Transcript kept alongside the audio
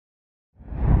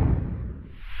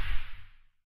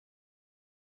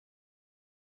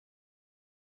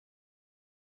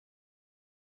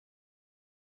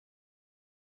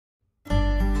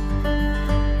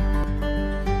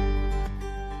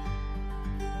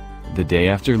The day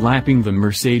after lapping the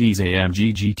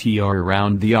Mercedes-AMG GT R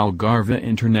around the Algarve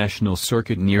International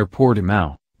Circuit near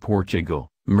Portimao, Portugal,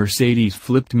 Mercedes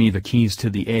flipped me the keys to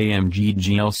the AMG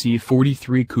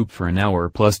GLC43 Coupe for an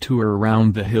hour-plus tour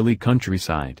around the hilly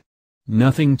countryside.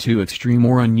 Nothing too extreme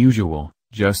or unusual,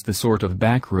 just the sort of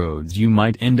back roads you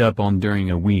might end up on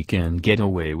during a weekend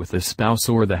getaway with a spouse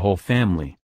or the whole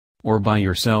family. Or by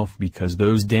yourself because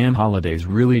those damn holidays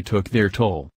really took their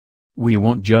toll. We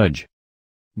won't judge.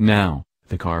 Now,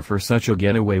 the car for such a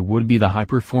getaway would be the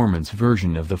high-performance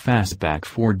version of the fastback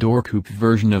four-door coupe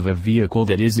version of a vehicle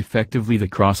that is effectively the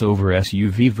crossover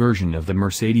SUV version of the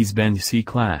Mercedes-Benz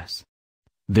C-Class.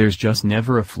 There's just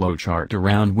never a flowchart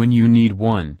around when you need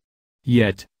one.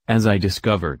 Yet, as I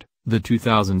discovered, the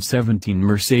 2017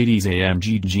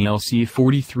 Mercedes-AMG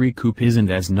GLC43 Coupe isn't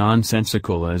as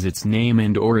nonsensical as its name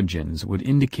and origins would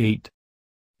indicate.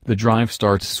 The drive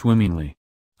starts swimmingly.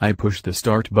 I push the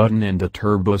start button and the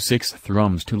Turbo 6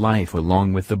 thrums to life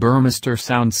along with the Burmester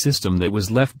sound system that was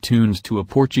left tuned to a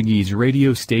Portuguese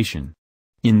radio station.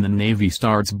 In the Navy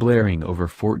starts blaring over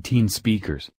 14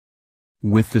 speakers.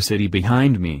 With the city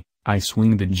behind me, I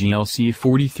swing the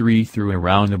GLC43 through a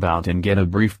roundabout and get a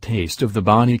brief taste of the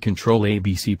body control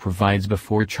ABC provides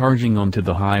before charging onto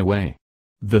the highway.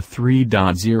 The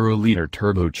 3.0-liter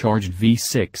turbocharged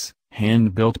V6,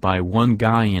 hand-built by one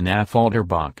guy in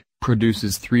Affalterbach,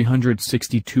 produces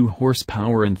 362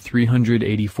 horsepower and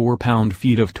 384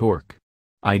 pound-feet of torque.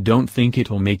 I don't think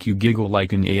it'll make you giggle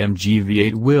like an AMG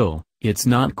V8 will, it's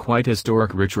not quite as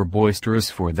torque-rich or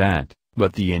boisterous for that.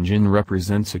 But the engine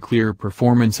represents a clear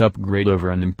performance upgrade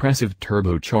over an impressive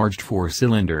turbocharged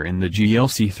four-cylinder in the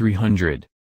GLC 300.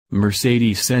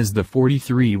 Mercedes says the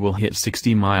 43 will hit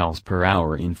 60 miles per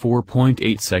hour in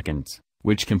 4.8 seconds,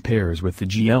 which compares with the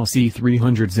GLC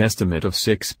 300's estimate of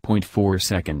 6.4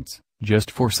 seconds,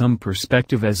 just for some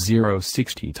perspective as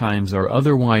 0-60 times are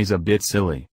otherwise a bit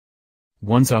silly.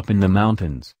 Once up in the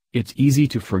mountains, it's easy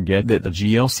to forget that the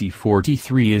GLC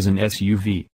 43 is an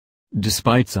SUV.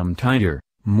 Despite some tighter,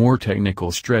 more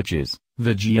technical stretches,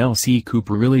 the GLC Coupe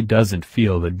really doesn't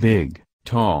feel that big,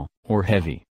 tall, or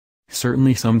heavy.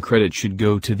 Certainly some credit should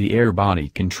go to the air body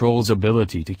control's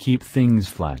ability to keep things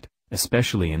flat,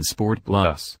 especially in Sport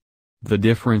Plus. The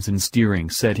difference in steering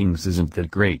settings isn't that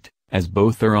great, as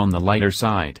both are on the lighter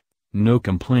side. No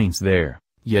complaints there,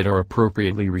 yet are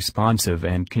appropriately responsive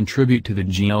and contribute to the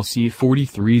GLC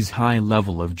 43's high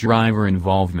level of driver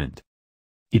involvement.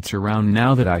 It's around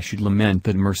now that I should lament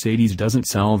that Mercedes doesn't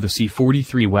sell the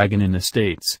C43 wagon in the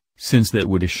States, since that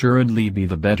would assuredly be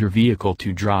the better vehicle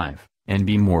to drive, and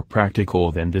be more practical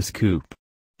than this coupe.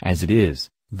 As it is,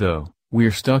 though,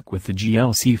 we're stuck with the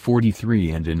GLC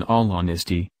 43 and in all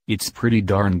honesty, it's pretty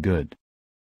darn good.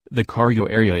 The cargo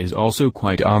area is also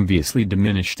quite obviously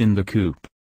diminished in the coupe.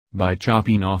 By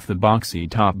chopping off the boxy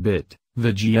top bit,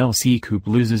 the GLC coupe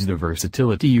loses the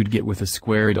versatility you'd get with a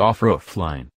squared-off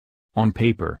roofline. On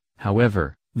paper,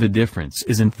 however, the difference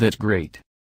isn't that great.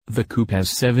 The coupe has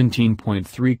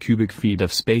 17.3 cubic feet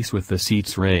of space with the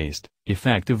seats raised,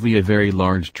 effectively a very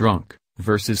large trunk,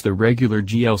 versus the regular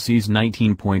GLC's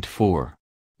 19.4.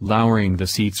 Lowering the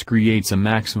seats creates a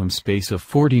maximum space of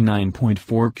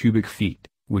 49.4 cubic feet,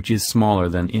 which is smaller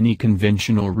than any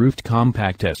conventional roofed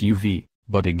compact SUV,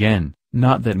 but again,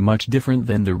 not that much different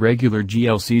than the regular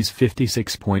GLC's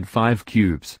 56.5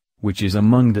 cubes, which is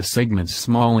among the segment's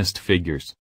smallest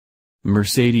figures.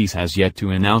 Mercedes has yet to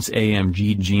announce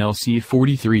AMG GLC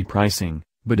 43 pricing,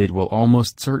 but it will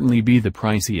almost certainly be the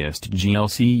priciest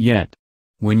GLC yet.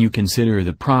 When you consider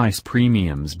the price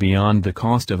premiums beyond the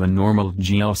cost of a normal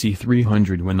GLC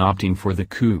 300 when opting for the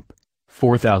coupe,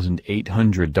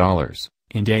 $4,800,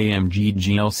 and AMG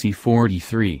GLC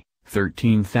 43,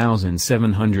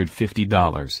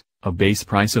 $13,750, a base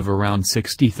price of around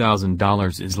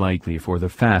 $60,000 is likely for the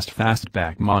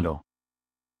fastback model.